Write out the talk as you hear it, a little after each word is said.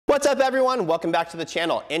What's up everyone? Welcome back to the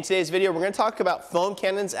channel. In today's video, we're going to talk about foam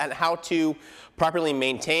cannons and how to properly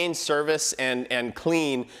maintain, service, and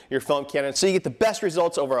clean your foam cannon so you get the best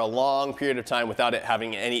results over a long period of time without it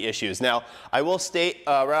having any issues. Now, I will state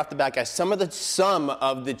right off the bat, guys, some of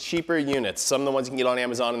the cheaper units, some of the ones you can get on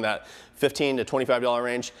Amazon in that $15 to $25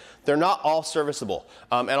 range, they're not all serviceable.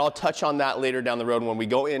 And I'll touch on that later down the road when we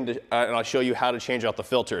go into, and I'll show you how to change out the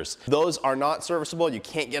filters. Those are not serviceable, you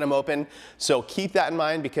can't get them open, so keep that in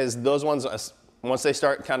mind because those ones, once they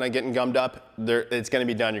start kind of getting gummed up, it's going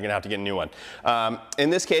to be done. You're going to have to get a new one. In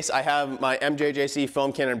this case, I have my MJJC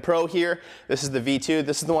Foam Cannon Pro here. This is the V2.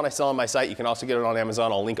 This is the one I sell on my site. You can also get it on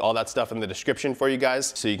Amazon. I'll link all that stuff in the description for you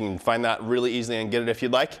guys, so you can find that really easily and get it if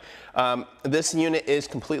you'd like. This unit is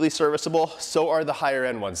completely serviceable. So are the higher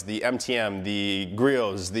end ones, the MTM, the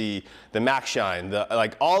Griots, the Max Shine,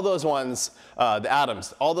 like all those ones, the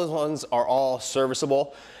Atoms. All those ones are all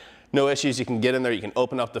serviceable. No issues, you can get in there, you can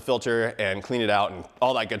open up the filter and clean it out and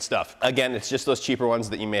all that good stuff. Again, it's just those cheaper ones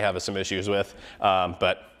that you may have some issues with,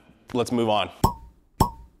 but let's move on.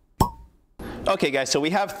 Okay guys, so we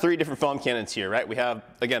have three different foam cannons here, right? We have,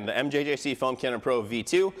 again, the MJJC Foam Cannon Pro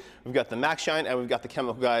V2, we've got the Max Shine, and we've got the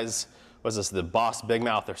Chemical Guys, what's this, the Boss Big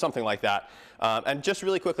Mouth or something like that. And just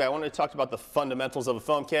really quickly, I wanted to talk about the fundamentals of a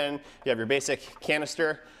foam cannon. You have your basic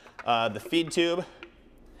canister, the feed tube,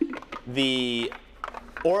 the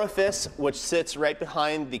orifice, which sits right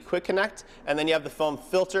behind the quick connect, and then you have the foam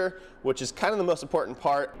filter, which is kind of the most important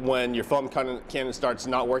part when your foam cannon starts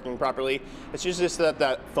not working properly. It's usually just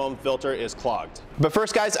that foam filter is clogged. But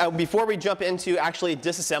first guys, before we jump into actually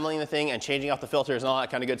disassembling the thing and changing out the filters and all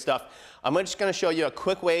that kind of good stuff, I'm just going to show you a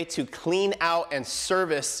quick way to clean out and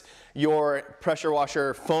service your pressure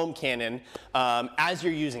washer foam cannon as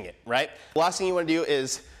you're using it, right? The last thing you want to do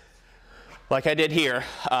is, like I did here,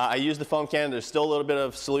 I used the foam cannon. There's still a little bit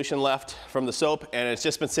of solution left from the soap, and it's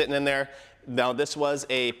just been sitting in there. Now this was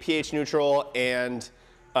a pH neutral and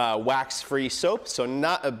wax-free soap, so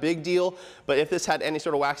not a big deal, but if this had any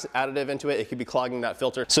sort of wax additive into it, it could be clogging that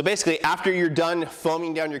filter. So basically, after you're done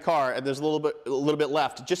foaming down your car and there's a little bit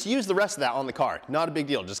left, just use the rest of that on the car. Not a big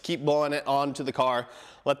deal. Just keep blowing it onto the car.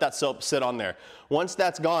 Let that soap sit on there. Once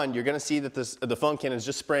that's gone, you're gonna see that the foam cannon is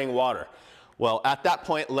just spraying water. Well, at that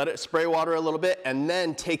point, let it spray water a little bit and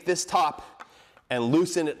then take this top and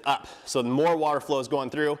loosen it up so more water flow is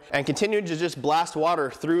going through, and continue to just blast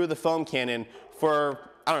water through the foam cannon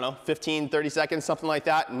for, I don't know, 15, 30 seconds, something like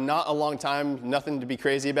that. Not a long time, nothing to be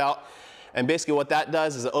crazy about. And basically what that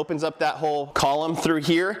does is it opens up that whole column through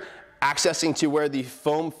here, accessing to where the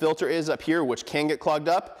foam filter is up here, which can get clogged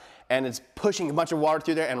up, and it's pushing a bunch of water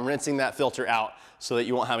through there and rinsing that filter out so that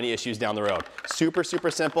you won't have any issues down the road. Super,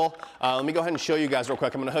 super simple. Let me go ahead and show you guys real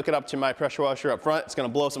quick. I'm gonna hook it up to my pressure washer up front. It's gonna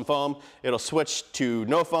blow some foam. It'll switch to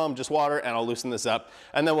no foam, just water, and I'll loosen this up.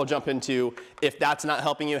 And then we'll jump into, if that's not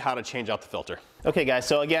helping you, how to change out the filter. Okay guys,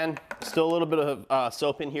 so again, still a little bit of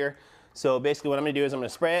soap in here. So basically what I'm gonna do is I'm gonna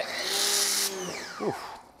spray it. Ooh,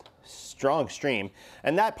 strong stream.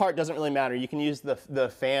 And that part doesn't really matter. You can use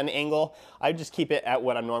the fan angle. I just keep it at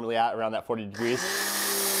what I'm normally at, around that 40 degrees.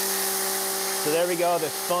 So there we go,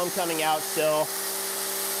 there's foam coming out still.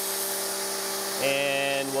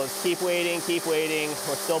 And we'll just keep waiting, keep waiting.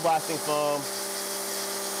 We're still blasting foam.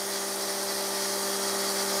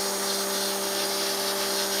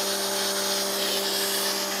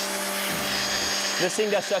 This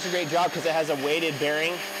thing does such a great job because it has a weighted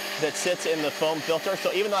bearing that sits in the foam filter.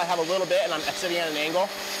 So even though I have a little bit and I'm sitting at an angle,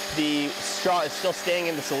 the straw is still staying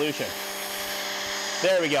in the solution.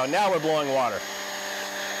 There we go, now we're blowing water.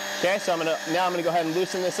 Okay, so now I'm gonna go ahead and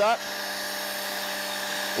loosen this up.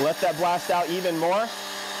 Let that blast out even more.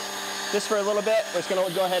 Just for a little bit, we're just gonna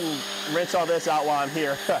go ahead and rinse all this out while I'm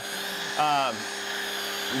here.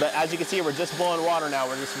 But as you can see, we're just blowing water now.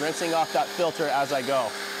 We're just rinsing off that filter as I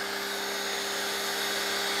go.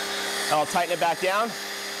 I'll tighten it back down.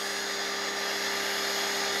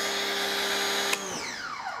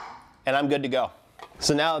 And I'm good to go.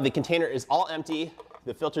 So now the container is all empty.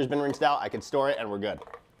 The filter's been rinsed out. I can store it and we're good.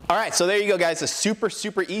 All right, so there you go guys, a super,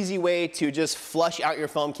 super easy way to just flush out your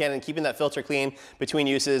foam cannon, keeping that filter clean between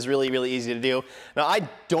uses, really, really easy to do. Now I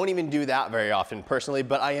don't even do that very often personally,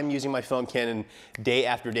 but I am using my foam cannon day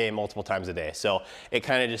after day, multiple times a day. So it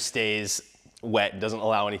kind of just stays wet, doesn't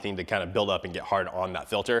allow anything to kind of build up and get hard on that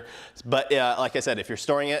filter. But like I said, if you're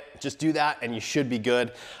storing it, just do that and you should be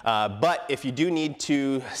good. But if you do need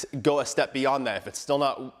to go a step beyond that, if it's still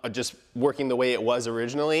not just working the way it was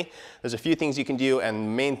originally, there's a few things you can do, and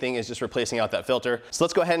the main thing is just replacing out that filter. So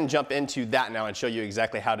let's go ahead and jump into that now and show you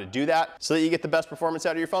exactly how to do that so that you get the best performance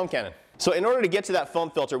out of your foam cannon. So in order to get to that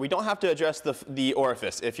foam filter, we don't have to address the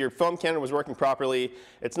orifice. If your foam cannon was working properly,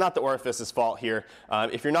 it's not the orifice's fault here.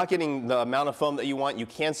 If you're not getting the amount of foam that you want, you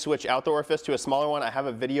can switch out the orifice to a smaller one. I have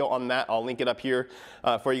a video on that. I'll link it up here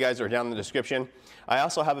for you guys or down in the description. I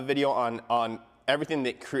also have a video on everything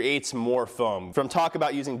that creates more foam. From talk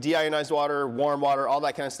about using deionized water, warm water, all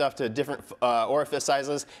that kind of stuff, to different orifice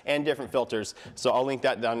sizes and different filters. So I'll link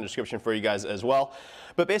that down in the description for you guys as well.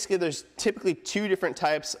 But basically there's typically two different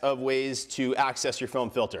types of ways to access your foam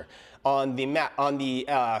filter. On the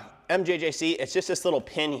MJJC, it's just this little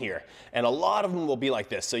pin here. And a lot of them will be like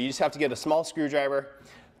this. So you just have to get a small screwdriver,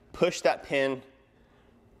 push that pin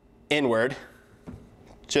inward,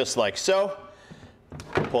 just like so.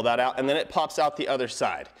 Pull that out, and then it pops out the other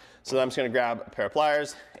side. So I'm just gonna grab a pair of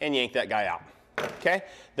pliers and yank that guy out, okay?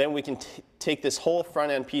 Then we can take this whole front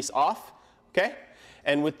end piece off, okay?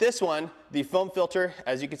 And with this one, the foam filter,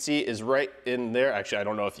 as you can see, is right in there. Actually, I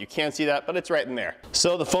don't know if you can see that, but it's right in there.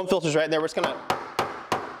 So the foam filter's right in there. We're just gonna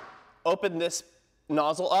open this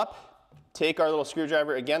nozzle up, take our little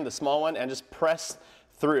screwdriver, again, the small one, and just press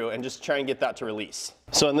through and just try and get that to release.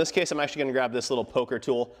 So in this case, I'm actually gonna grab this little poker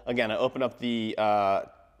tool. Again, I open up the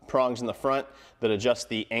prongs in the front that adjust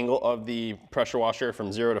the angle of the pressure washer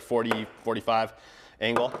from 0 to 40, 45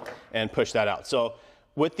 angle, and push that out. So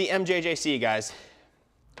with the MJJC, guys,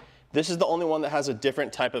 this is the only one that has a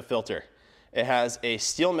different type of filter. It has a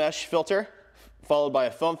steel mesh filter, followed by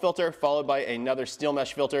a foam filter, followed by another steel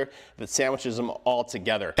mesh filter that sandwiches them all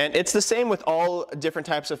together. And it's the same with all different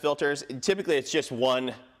types of filters. Typically it's just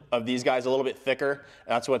one of these guys, a little bit thicker.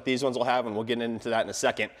 That's what these ones will have, and we'll get into that in a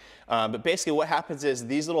second. But basically what happens is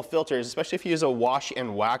these little filters, especially if you use a wash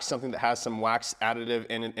and wax, something that has some wax additive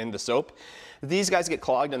in the soap, these guys get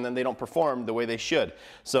clogged and then they don't perform the way they should.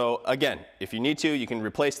 So again, if you need to, you can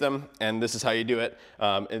replace them, and this is how you do it.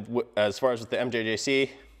 As far as with the MJJC,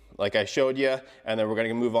 like I showed you, and then we're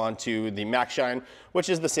gonna move on to the Max Shine, which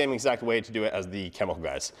is the same exact way to do it as the chemical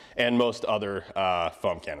guys and most other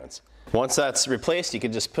foam cannons. Once that's replaced, you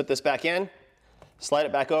can just put this back in, slide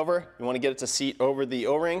it back over. You wanna get it to seat over the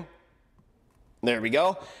O-ring. There we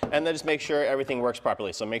go. And then just make sure everything works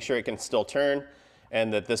properly. So make sure it can still turn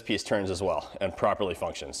and that this piece turns as well and properly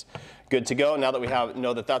functions. Good to go. Now that we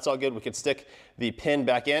know that that's all good, we can stick the pin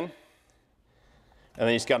back in. And then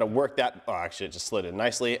you just gotta work that, oh, actually it just slid in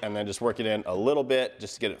nicely, and then just work it in a little bit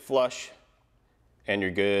just to get it flush, and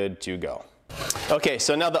you're good to go. Okay,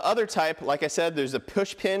 so now the other type, like I said, there's a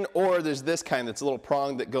push pin, or there's this kind that's a little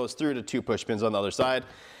prong that goes through to two push pins on the other side.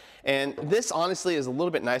 And this honestly is a little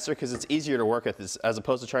bit nicer because it's easier to work with as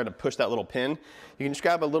opposed to trying to push that little pin. You can just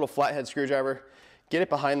grab a little flathead screwdriver, get it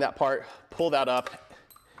behind that part, pull that up,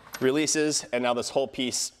 releases, and now this whole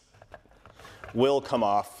piece will come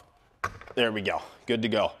off. There we go, good to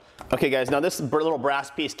go. Okay guys, now this little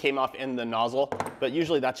brass piece came off in the nozzle, but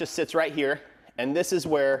usually that just sits right here, and this is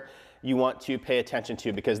where you want to pay attention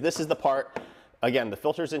to, because this is the part, again, the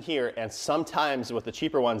filter's in here, and sometimes with the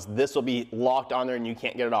cheaper ones, this will be locked on there and you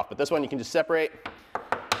can't get it off. But this one you can just separate,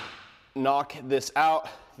 knock this out,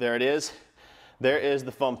 there it is. There is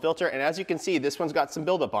the foam filter, and as you can see, this one's got some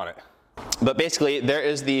buildup on it. But basically, there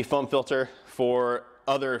is the foam filter for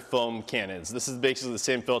other foam cannons. This is basically the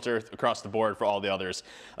same filter across the board for all the others.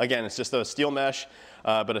 Again, it's just a steel mesh,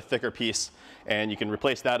 but a thicker piece, and you can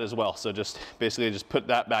replace that as well. So just basically just put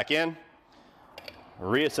that back in,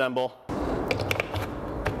 reassemble.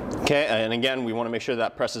 Okay, and again, we want to make sure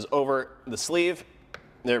that presses over the sleeve.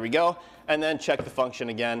 There we go. And then check the function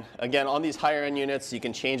again. Again, on these higher end units, you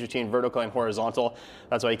can change between vertical and horizontal.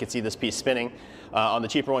 That's why you can see this piece spinning. On the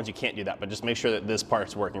cheaper ones, you can't do that, but just make sure that this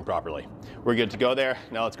part's working properly. We're good to go there.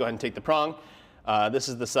 Now let's go ahead and take the prong. This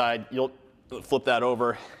is the side. You'll flip that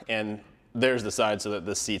over, and there's the side so that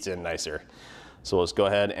this seats in nicer. So let's go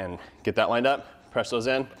ahead and get that lined up, press those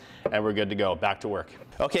in, and we're good to go, back to work.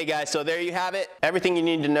 Okay guys, so there you have it. Everything you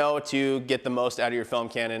need to know to get the most out of your foam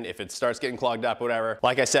cannon. If it starts getting clogged up, whatever,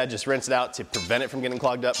 like I said, just rinse it out to prevent it from getting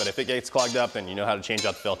clogged up. But if it gets clogged up, then you know how to change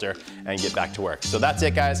out the filter and get back to work. So that's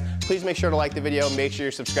it guys. Please make sure to like the video, make sure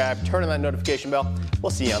you're subscribed, turn on that notification bell.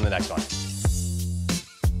 We'll see you on the next one.